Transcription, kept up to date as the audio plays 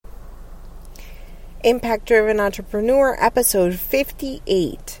Impact Driven Entrepreneur, episode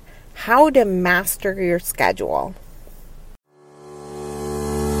 58, How to Master Your Schedule.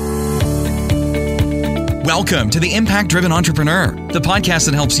 Welcome to the Impact Driven Entrepreneur, the podcast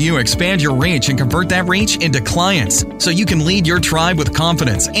that helps you expand your reach and convert that reach into clients so you can lead your tribe with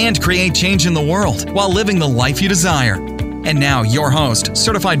confidence and create change in the world while living the life you desire. And now your host,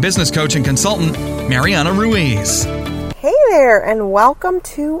 certified business coach and consultant, Mariana Ruiz. Hey there, and welcome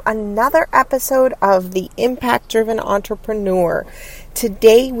to another episode of the Impact Driven Entrepreneur.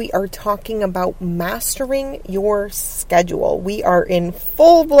 Today we are talking about mastering your schedule. We are in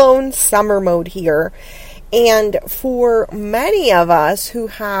full-blown summer mode here. And for many of us who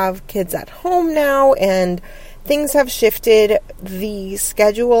have kids at home now and things have shifted, the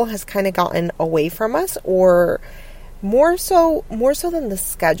schedule has kind of gotten away from us, or more so than the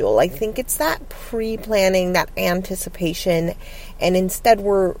schedule. I think it's that pre-planning, that anticipation, and instead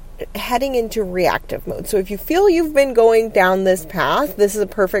we're heading into reactive mode. So if you feel you've been going down this path, this is a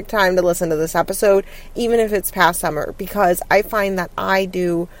perfect time to listen to this episode, even if it's past summer, because I find that I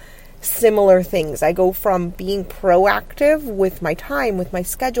do similar things. I go from being proactive with my time, with my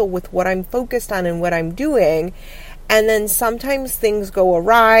schedule, with what I'm focused on and what I'm doing. And then sometimes things go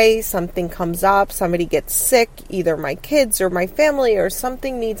awry, something comes up, somebody gets sick, either my kids or my family, or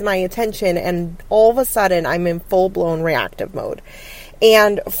something needs my attention, and all of a sudden I'm in full-blown reactive mode.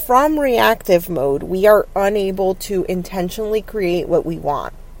 And from reactive mode, we are unable to intentionally create what we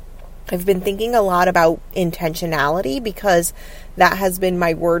want. I've been thinking a lot about intentionality because that has been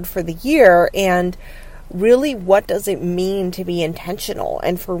my word for the year, and really, what does it mean to be intentional?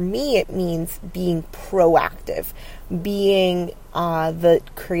 And for me, it means being proactive, being the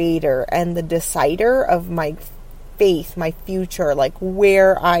creator and the decider of my faith, my future, like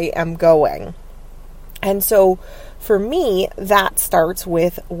where I am going. And so for me, that starts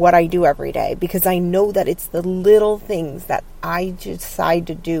with what I do every day, because I know that it's the little things that I decide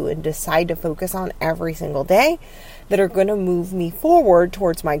to do and decide to focus on every single day that are going to move me forward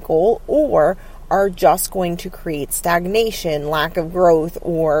towards my goal, or are just going to create stagnation, lack of growth,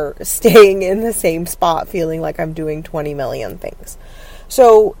 or staying in the same spot feeling like I'm doing 20 million things.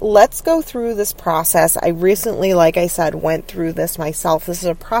 So let's go through this process. I recently, like I said, went through this myself. This is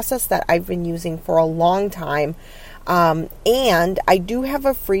a process that I've been using for a long time. And I do have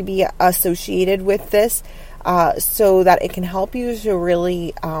a freebie associated with this so that it can help you to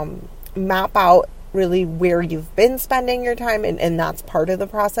really map out really where you've been spending your time, and that's part of the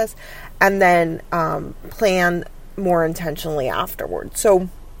process, and then plan more intentionally afterwards. So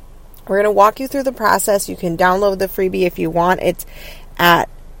we're going to walk you through the process. You can download the freebie if you want. It's at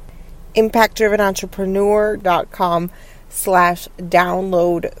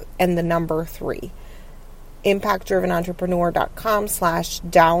impactdrivenentrepreneur.com/download and the number 3.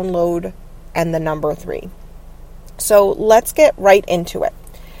 impactdrivenentrepreneur.com/download and the number 3. So let's get right into it.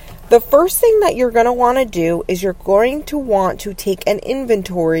 The first thing that you're going to want to do is you're going to want to take an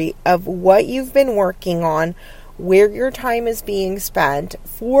inventory of what you've been working on, where your time is being spent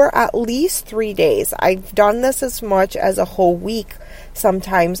for at least 3 days. I've done this as much as a whole week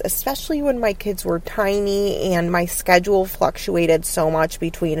sometimes, especially when my kids were tiny and my schedule fluctuated so much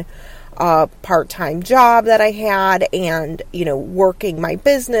between a part-time job that I had and, working my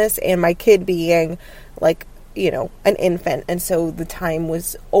business and my kid being an infant. And so the time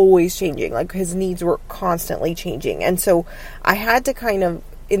was always changing, like his needs were constantly changing. And so I had to kind of,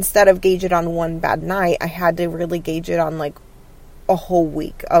 instead of gauge it on one bad night, I had to really gauge it on like a whole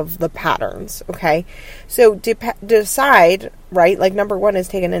week of the patterns. Okay. So decide, right? Like number one is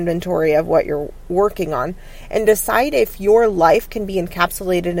take an inventory of what you're working on and decide if your life can be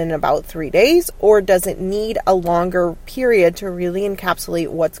encapsulated in about 3 days, or does it need a longer period to really encapsulate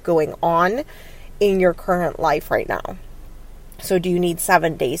what's going on in your current life right now. So do you need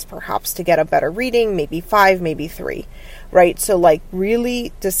 7 days perhaps to get a better reading? Maybe 5, maybe 3, right? So like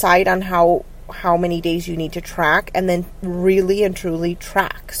really decide on how many days you need to track, and then really and truly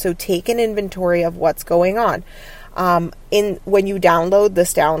track. So take an inventory of what's going on. When you download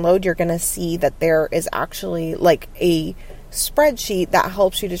this download, you're going to see that there is actually like a spreadsheet that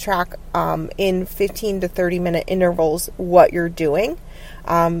helps you to track in 15 to 30 minute intervals what you're doing.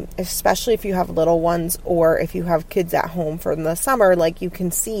 Especially if you have little ones or if you have kids at home for the summer, like you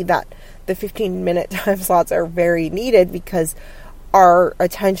can see that the 15-minute time slots are very needed because our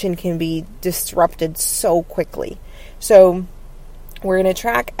attention can be disrupted so quickly. So we're going to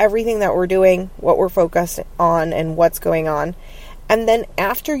track everything that we're doing, what we're focused on, and what's going on. And then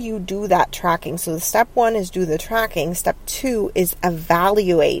after you do that tracking, so step 1 is do the tracking. Step 2 is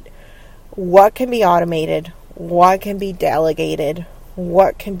evaluate what can be automated, what can be delegated,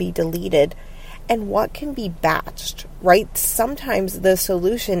 what can be deleted, and what can be batched, right? Sometimes the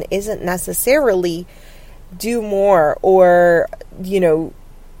solution isn't necessarily do more or,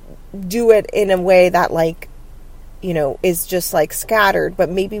 do it in a way that is just scattered, but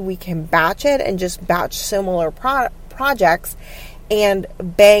maybe we can batch it and just batch similar projects and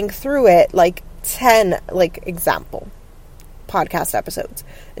bang through it 10, example, podcast episodes.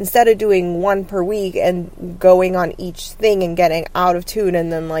 Instead of doing one per week and going on each thing and getting out of tune and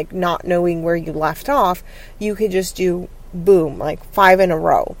then not knowing where you left off, you could just do boom, 5 in a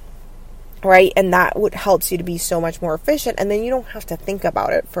row. Right? And that helps you to be so much more efficient. And then you don't have to think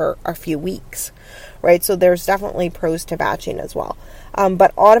about it for a few weeks. Right? So there's definitely pros to batching as well.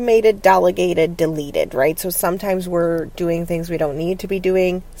 But automated, delegated, deleted. Right? So sometimes we're doing things we don't need to be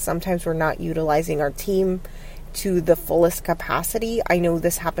doing. Sometimes we're not utilizing our team to the fullest capacity. I know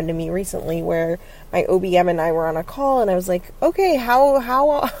this happened to me recently where my OBM and I were on a call and I was like, okay,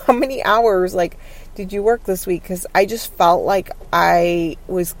 how many hours did you work this week? Because I just felt like I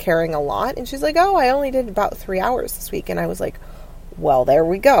was carrying a lot. And she's like, oh, I only did about 3 hours this week. And I was like, well, there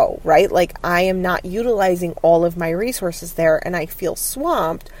we go, right? I am not utilizing all of my resources there and I feel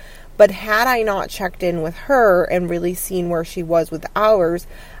swamped. But had I not checked in with her and really seen where she was with hours,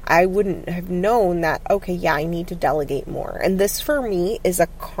 I wouldn't have known that, okay, yeah, I need to delegate more. And this for me is a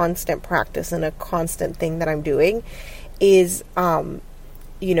constant practice and a constant thing that I'm doing is,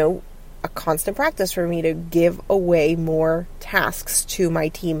 a constant practice for me to give away more tasks to my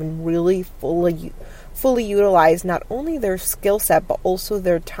team and really fully utilize not only their skill set, but also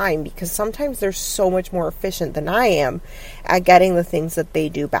their time, because sometimes they're so much more efficient than I am at getting the things that they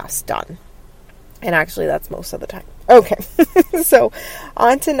do best done. And actually, that's most of the time. Okay, so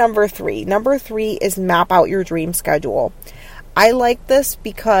on to number 3. Number 3 is map out your dream schedule. I like this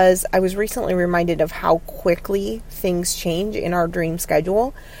because I was recently reminded of how quickly things change in our dream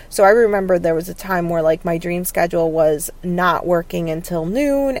schedule. So I remember there was a time where my dream schedule was not working until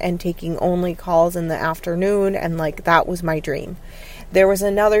noon and taking only calls in the afternoon, and that was my dream. There was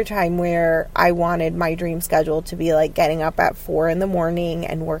another time where I wanted my dream schedule to be getting up at 4 in the morning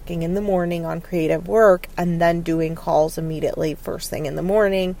and working in the morning on creative work and then doing calls immediately first thing in the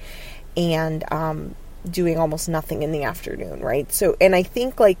morning and doing almost nothing in the afternoon, right? So, and I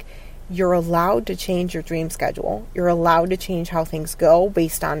think you're allowed to change your dream schedule. You're allowed to change how things go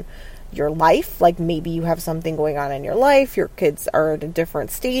based on your life. Maybe you have something going on in your life. Your kids are at a different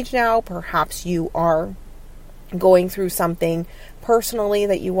stage now. Perhaps you are going through something personally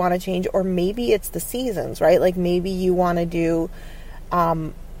that you want to change, or maybe it's the seasons, right? Maybe you want to do,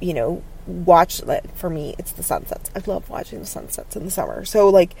 watch, for me, it's the sunsets. I love watching the sunsets in the summer.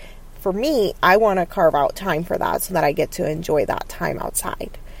 So for me, I want to carve out time for that so that I get to enjoy that time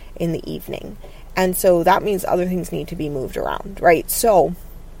outside in the evening. And so that means other things need to be moved around, right? So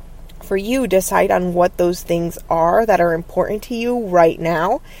for you, decide on what those things are that are important to you right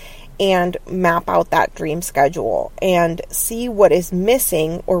now and map out that dream schedule and see what is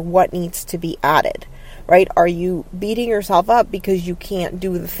missing or what needs to be added, right? Are you beating yourself up because you can't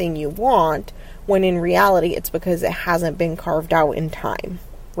do the thing you want when in reality it's because it hasn't been carved out in time,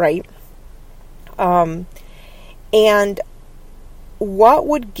 right? And what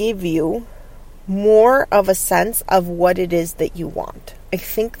would give you more of a sense of what it is that you want? I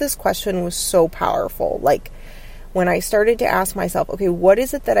think this question was so powerful. When I started to ask myself, okay, what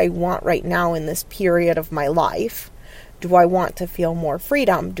is it that I want right now in this period of my life? Do I want to feel more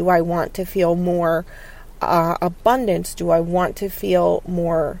freedom? Do I want to feel more abundance? Do I want to feel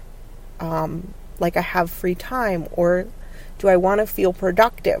more like I have free time? Or do I want to feel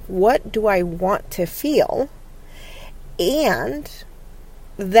productive? What do I want to feel? And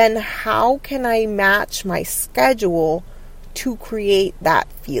then how can I match my schedule to create that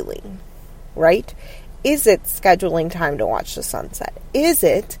feeling, right? Is it scheduling time to watch the sunset? Is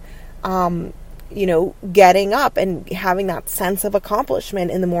it, getting up and having that sense of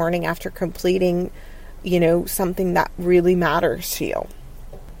accomplishment in the morning after completing, something that really matters to you?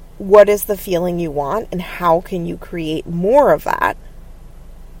 What is the feeling you want, and how can you create more of that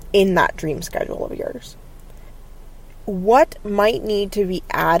in that dream schedule of yours? What might need to be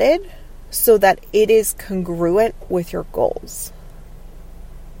added so that it is congruent with your goals?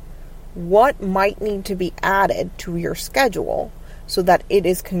 What might need to be added to your schedule so that it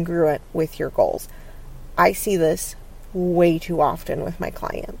is congruent with your goals? I see this way too often with my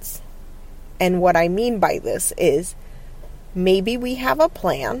clients. And what I mean by this is maybe we have a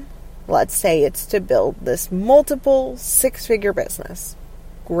plan. Let's say it's to build this multiple 6-figure business.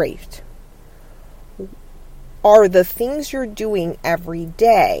 Great. Are the things you're doing every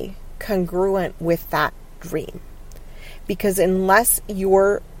day congruent with that dream? Because unless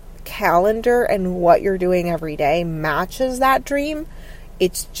you're calendar and what you're doing every day matches that dream,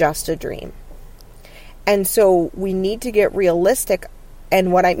 it's just a dream. And so we need to get realistic.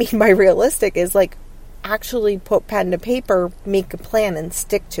 And what I mean by realistic is like actually put pen to paper, make a plan and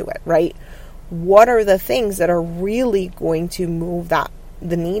stick to it, right? What are the things that are really going to move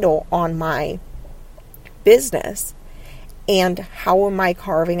the needle on my business? And how am I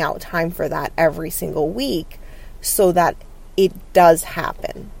carving out time for that every single week so that it does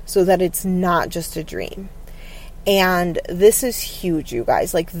happen, so that it's not just a dream? And this is huge, you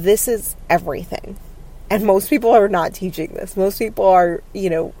guys. Like, this is everything. And most people are not teaching this. Most people are,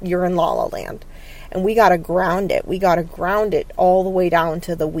 you're in la la land. And we got to ground it. We got to ground it all the way down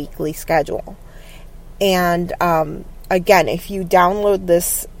to the weekly schedule. And again, if you download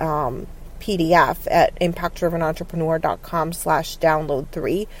this PDF at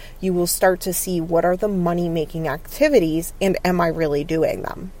impactdrivenentrepreneur.com/download3, you will start to see what are the money-making activities and am I really doing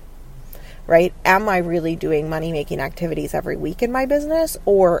them, right? Am I really doing money-making activities every week in my business,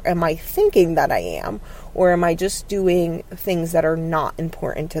 or am I thinking that I am, or am I just doing things that are not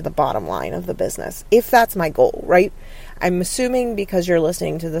important to the bottom line of the business? If that's my goal, right? I'm assuming because you're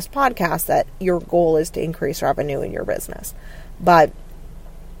listening to this podcast that your goal is to increase revenue in your business, but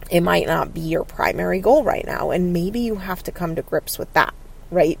it might not be your primary goal right now. And maybe you have to come to grips with that,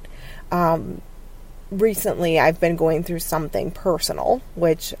 right? Recently, I've been going through something personal,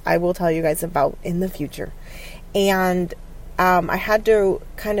 which I will tell you guys about in the future. And I had to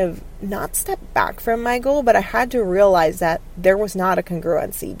kind of not step back from my goal, but I had to realize that there was not a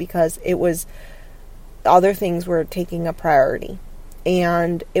congruency because it was other things were taking a priority.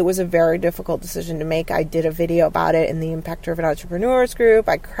 And it was a very difficult decision to make. I did a video about it in the Impact Driven Entrepreneurs group.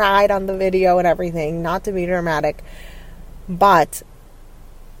 I cried on the video and everything, not to be dramatic. But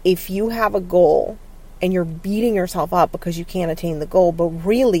if you have a goal and you're beating yourself up because you can't attain the goal, but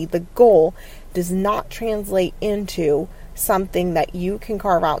really the goal does not translate into something that you can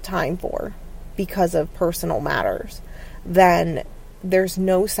carve out time for because of personal matters, then there's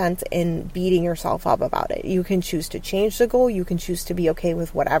no sense in beating yourself up about it. You can choose to change the goal. You can choose to be okay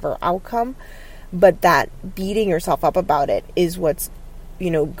with whatever outcome, but that beating yourself up about it is what's,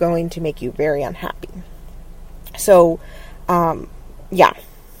 going to make you very unhappy. So,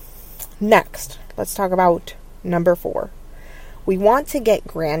 Next, let's talk about number 4. We want to get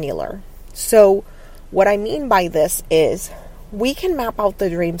granular. So what I mean by this is we can map out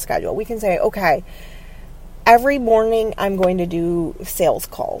the dream schedule. We can say, okay, every morning I'm going to do sales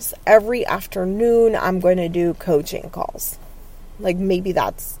calls. Every afternoon I'm going to do coaching calls. Like maybe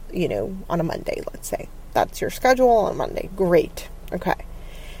that's, on a Monday, let's say. That's your schedule on Monday. Great. Okay.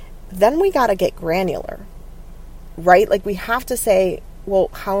 Then we got to get granular, right? Like we have to say, well,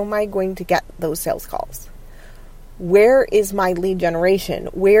 how am I going to get those sales calls? Where is my lead generation?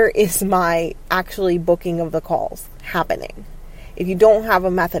 Where is my actually booking of the calls happening? If you don't have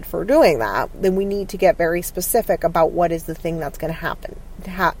a method for doing that, then we need to get very specific about what is the thing that's going to happen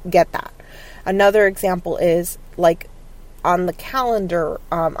to get that. Another example is like on the calendar,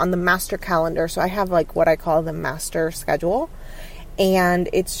 on the master calendar. So I have like what I call the master schedule, and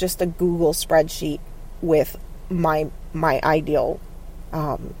it's just a Google spreadsheet with my ideal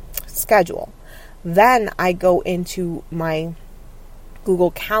schedule. Then I go into my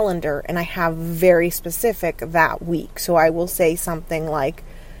Google Calendar and I have very specific that week. So I will say something like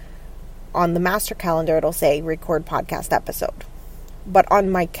on the master calendar, it'll say record podcast episode. But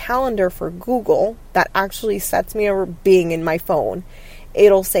on my calendar for Google, that actually sets me a being in my phone,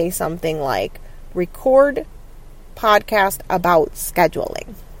 it'll say something like record podcast about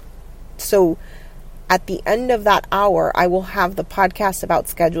scheduling. So at the end of that hour, I will have the podcast about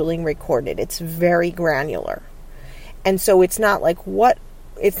scheduling recorded. It's very granular. And so it's not like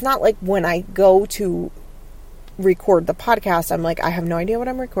when I go to record the podcast, I'm like, I have no idea what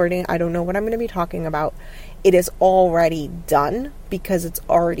I'm recording. I don't know what I'm going to be talking about. It is already done because it's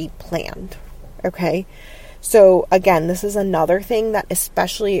already planned. Okay. So again, this is another thing that,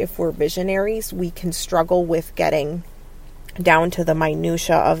 especially if we're visionaries, we can struggle with getting down to the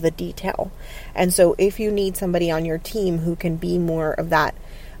minutia of the detail. And so if you need somebody on your team who can be more of that,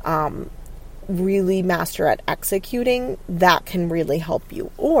 really master at executing, that can really help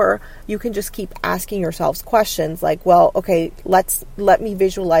you. Or you can just keep asking yourselves questions like, well, okay, let me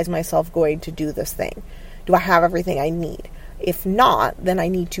visualize myself going to do this thing. Do I have everything I need? If not, then I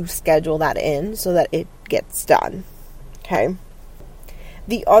need to schedule that in so that it gets done. Okay.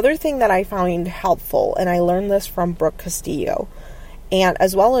 The other thing that I found helpful, and I learned this from Brooke Castillo, and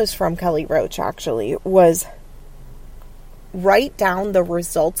as well as from Kelly Roach actually, was write down the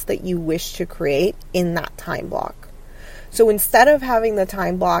results that you wish to create in that time block. So instead of having the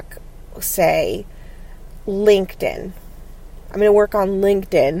time block say LinkedIn, I'm going to work on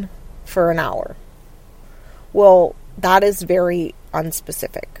LinkedIn for an hour. Well, that is very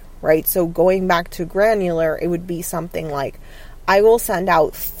unspecific, right? So going back to granular, it would be something like, I will send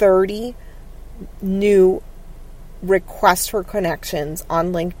out 30 new requests for connections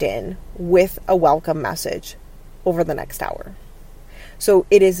on LinkedIn with a welcome message over the next hour. So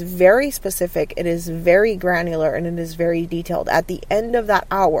it is very specific, it is very granular, and it is very detailed. At the end of that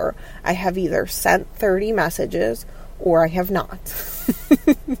hour, I have either sent 30 messages or I have not.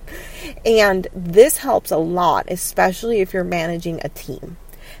 And this helps a lot, especially if you're managing a team.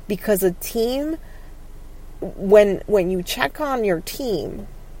 Because a team, when you check on your team,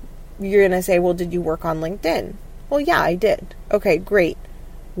 you're going to say, well, did you work on LinkedIn? Well, yeah, I did. Okay, great.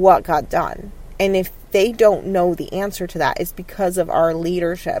 What got done? And if they don't know the answer to that, it's because of our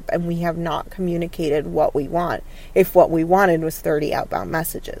leadership and we have not communicated what we want. If what we wanted was 30 outbound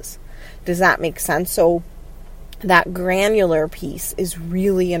messages. Does that make sense? So that granular piece is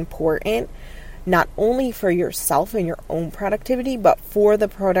really important, not only for yourself and your own productivity, but for the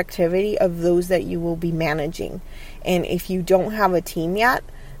productivity of those that you will be managing. And if you don't have a team yet,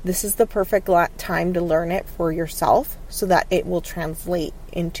 this is the perfect time to learn it for yourself so that it will translate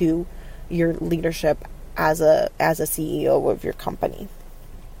into your leadership as a CEO of your company.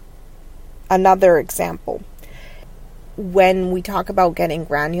 Another example, when we talk about getting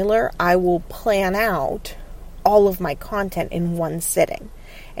granular, I will plan out all of my content in one sitting.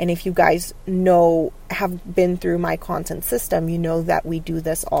 And if you guys have been through my content system, you know that we do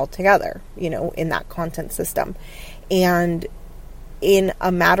this all together, in that content system. And in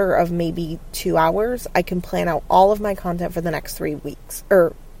a matter of maybe 2 hours, I can plan out all of my content for the next 3 weeks,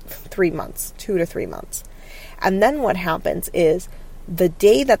 or 3 months, 2 to 3 months. And then what happens is the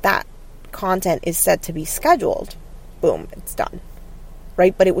day that content is set to be scheduled, boom, it's done,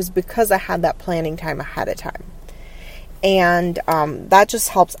 right? But it was because I had that planning time ahead of time. And that just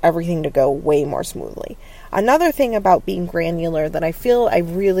helps everything to go way more smoothly. Another thing about being granular that I feel I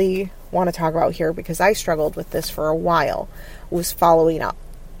really want to talk about here, because I struggled with this for a while, was following up.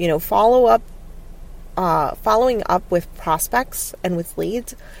 Following up with prospects and with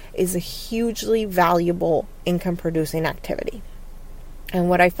leads is a hugely valuable income producing activity. And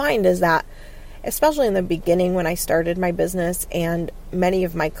what I find is that, especially in the beginning when I started my business, and many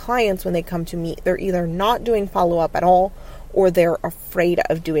of my clients, when they come to me, they're either not doing follow-up at all or they're afraid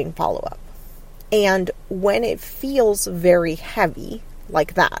of doing follow-up. And when it feels very heavy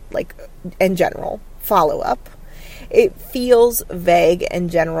like that, like in general, follow-up, it feels vague and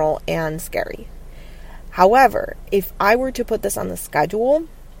general and scary. However, if I were to put this on the schedule,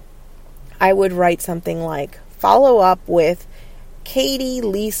 I would write something like follow up with Katie,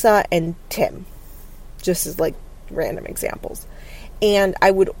 Lisa, and Tim, just as like random examples. And I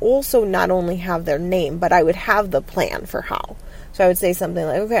would also not only have their name, but I would have the plan for how. So I would say something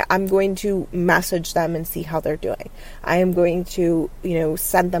like, okay, I'm going to message them and see how they're doing. I am going to,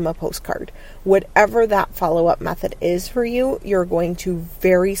 send them a postcard. Whatever that follow-up method is for you, you're going to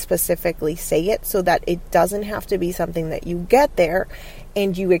very specifically say it so that it doesn't have to be something that you get there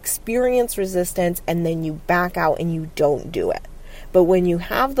and you experience resistance and then you back out and you don't do it. But when you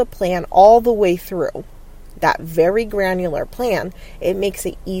have the plan all the way through, that very granular plan, it makes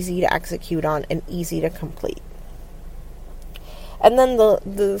it easy to execute on and easy to complete. And then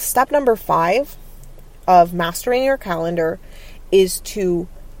the step number 5 of mastering your calendar is to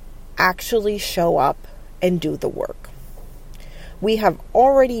actually show up and do the work. We have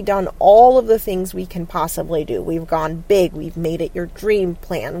already done all of the things we can possibly do. We've gone big. We've made it your dream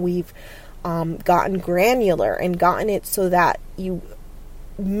plan. We've gotten granular and gotten it so that you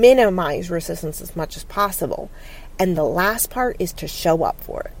minimize resistance as much as possible. And the last part is to show up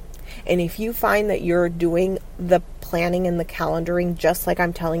for it. And if you find that you're doing the planning and the calendaring just like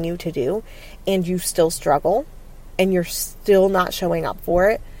I'm telling you to do, and you still struggle and you're still not showing up for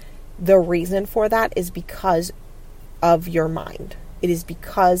it, the reason for that is because of your mind. It is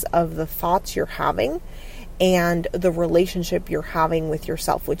because of the thoughts you're having and the relationship you're having with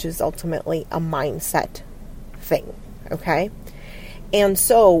yourself, which is ultimately a mindset thing, okay? And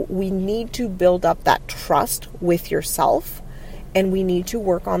so we need to build up that trust with yourself, and we need to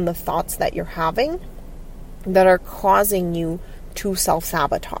work on the thoughts that you're having that are causing you to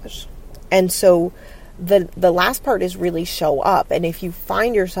self-sabotage. And so the last part is really show up. And if you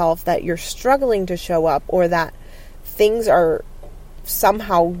find yourself that you're struggling to show up or that things are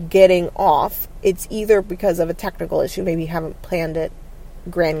somehow getting off, it's either because of a technical issue, maybe you haven't planned it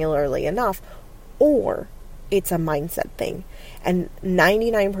granularly enough, or it's a mindset thing. And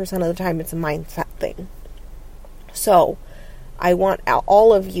 99% of the time, it's a mindset thing. So I want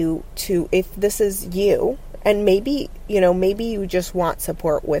all of you to, if this is you, and maybe you just want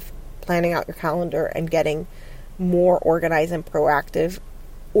support with planning out your calendar and getting more organized and proactive,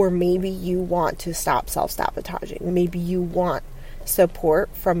 or maybe you want to stop self-sabotaging. Maybe you want support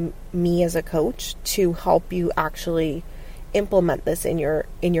from me as a coach to help you actually implement this in your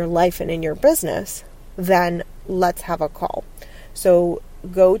life and in your business, then let's have a call. So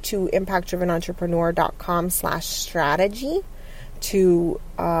go to impactdrivenentrepreneur.com/strategy to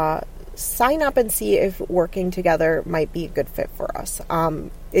sign up and see if working together might be a good fit for us.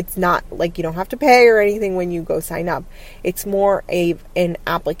 It's not like you don't have to pay or anything when you go sign up. It's more an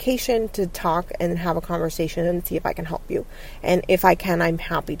application to talk and have a conversation and see if I can help you. And if I can, I'm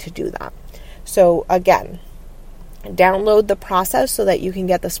happy to do that. So again, download the process so that you can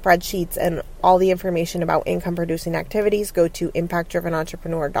get the spreadsheets and all the information about income producing activities. Go to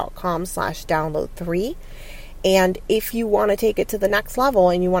impactdrivenentrepreneur.com/download3. And if you want to take it to the next level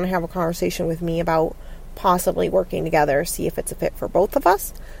and you want to have a conversation with me about possibly working together, see if it's a fit for both of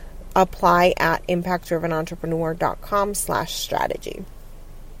us, apply at impactdrivenentrepreneur.com/strategy.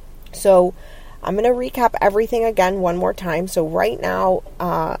 So I'm going to recap everything again one more time. So right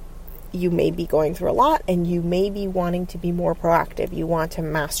now, you may be going through a lot and you may be wanting to be more proactive. You want to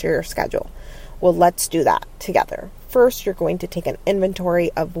master your schedule. Well, let's do that together. First, you're going to take an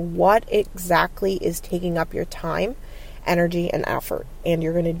inventory of what exactly is taking up your time, energy, and effort. And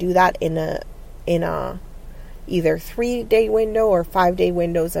you're going to do that in a either 3-day window or 5-day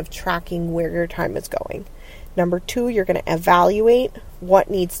windows of tracking where your time is going. Number 2, you're going to evaluate what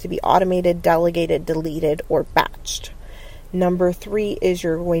needs to be automated, delegated, deleted, or batched. Number 3 is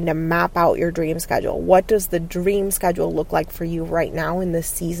you're going to map out your dream schedule. What does the dream schedule look like for you right now in this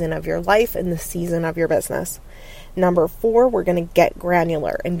season of your life, in the season of your business? Number 4, we're going to get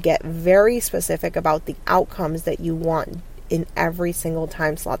granular and get very specific about the outcomes that you want in every single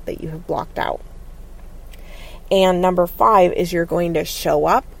time slot that you have blocked out. And number 5 is you're going to show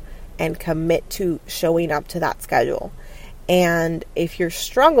up and commit to showing up to that schedule. And if you're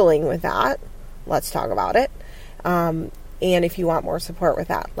struggling with that, let's talk about it. And if you want more support with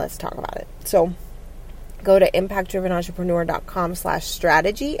that, let's talk about it. So go to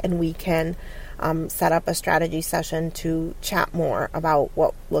impactdrivenentrepreneur.com/strategy and we can set up a strategy session to chat more about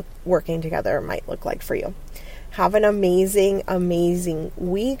what working together might look like for you. Have an amazing, amazing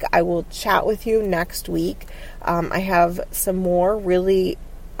week. I will chat with you next week. I have some more really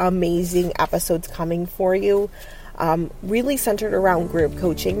amazing episodes coming for you. Really centered around group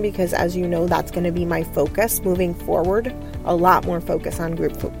coaching because, as you know, that's going to be my focus moving forward. A lot more focus on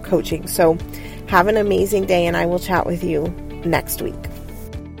group coaching. So have an amazing day and I will chat with you next week.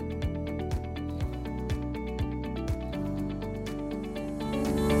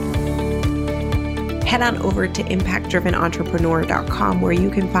 Head on over to impactdrivenentrepreneur.com where you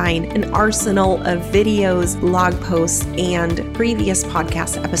can find an arsenal of videos, blog posts, and previous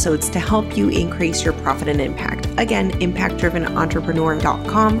podcast episodes to help you increase your profit and impact. Again,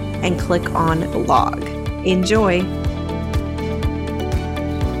 impactdrivenentrepreneur.com and click on blog. Enjoy.